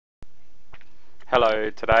Hello,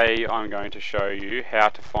 today I'm going to show you how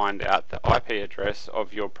to find out the IP address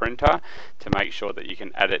of your printer to make sure that you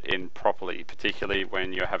can add it in properly, particularly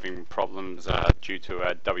when you're having problems due to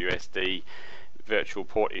a WSD virtual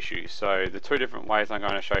port issue. So the two different ways I'm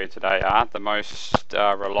going to show you today are, the most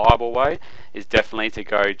reliable way is definitely to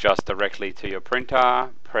go just directly to your printer,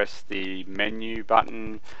 press the menu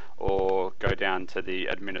button or go down to the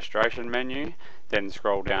administration menu, then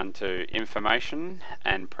scroll down to information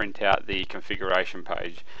and print out the configuration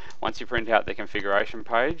page. Once you print out the configuration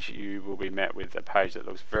page, you will be met with a page that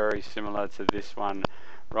looks very similar to this one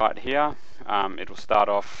right here. It will start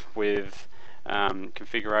off with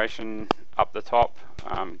configuration up the top,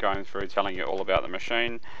 going through telling you all about the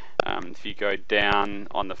machine. If you go down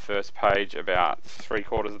on the first page about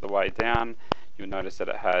 3/4 of the way down, you'll notice that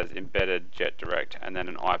it has embedded Jet Direct and then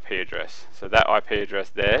an IP address. So that IP address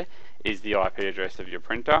there is the IP address of your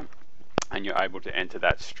printer, and you're able to enter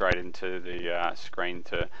that straight into the screen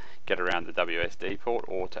to get around the WSD port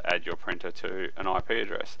or to add your printer to an IP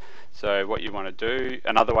address. So what you want to do,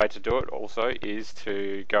 another way to do it also, is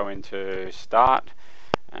to go into Start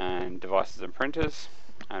and Devices and Printers,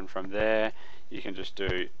 and from there you can just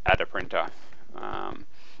do Add a Printer.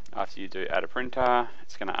 After you do Add a Printer,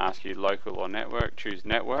 it's going to ask you local or network. Choose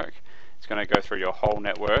network. It's going to go through your whole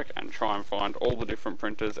network and try and find all the different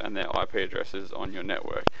printers and their IP addresses on your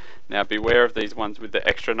network. Now beware of these ones with the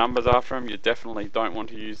extra numbers after them. You definitely don't want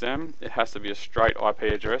to use them. It has to be a straight IP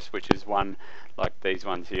address, which is one like these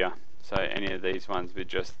ones here. So any of these ones with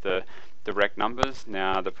just the direct numbers.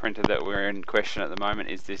 Now the printer that we're in question at the moment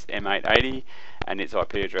is this M880, and its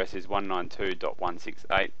IP address is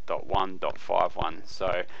 192.168.1.51.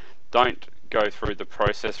 So don't go through the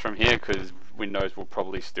process from here, because Windows will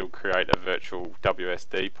probably still create a virtual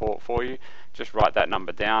WSD port for you. Just write that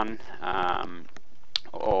number down, and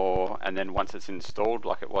then once it's installed,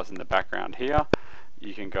 like it was in the background here,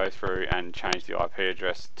 you can go through and change the IP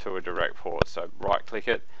address to a direct port. So right click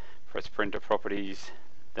it, press printer properties,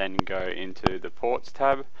 then go into the ports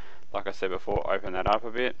tab. Like I said before, open that up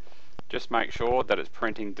a bit. Just make sure that it's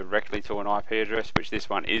printing directly to an IP address, which this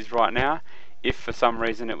one is right now. If for some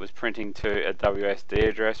reason it was printing to a WSD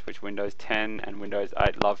address, which Windows 10 and Windows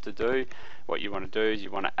 8 love to do, what you want to do is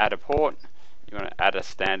you want to add a port. You want to add a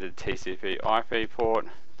standard TCP IP port,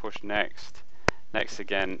 push next, next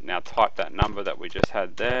again. Now type that number that we just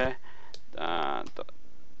had there,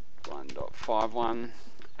 1.51,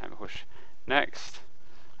 and push next.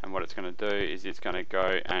 And what it's going to do is it's going to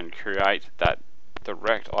go and create that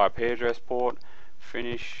direct IP address port,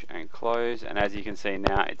 finish and close, and as you can see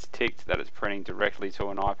now it's ticked that it's printing directly to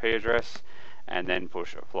an IP address, and then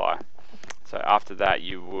push apply. So after that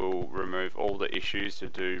you will remove all the issues to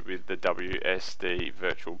do with the WSD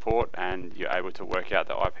virtual port, and you're able to work out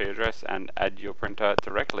the IP address and add your printer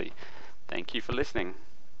directly. Thank you for listening.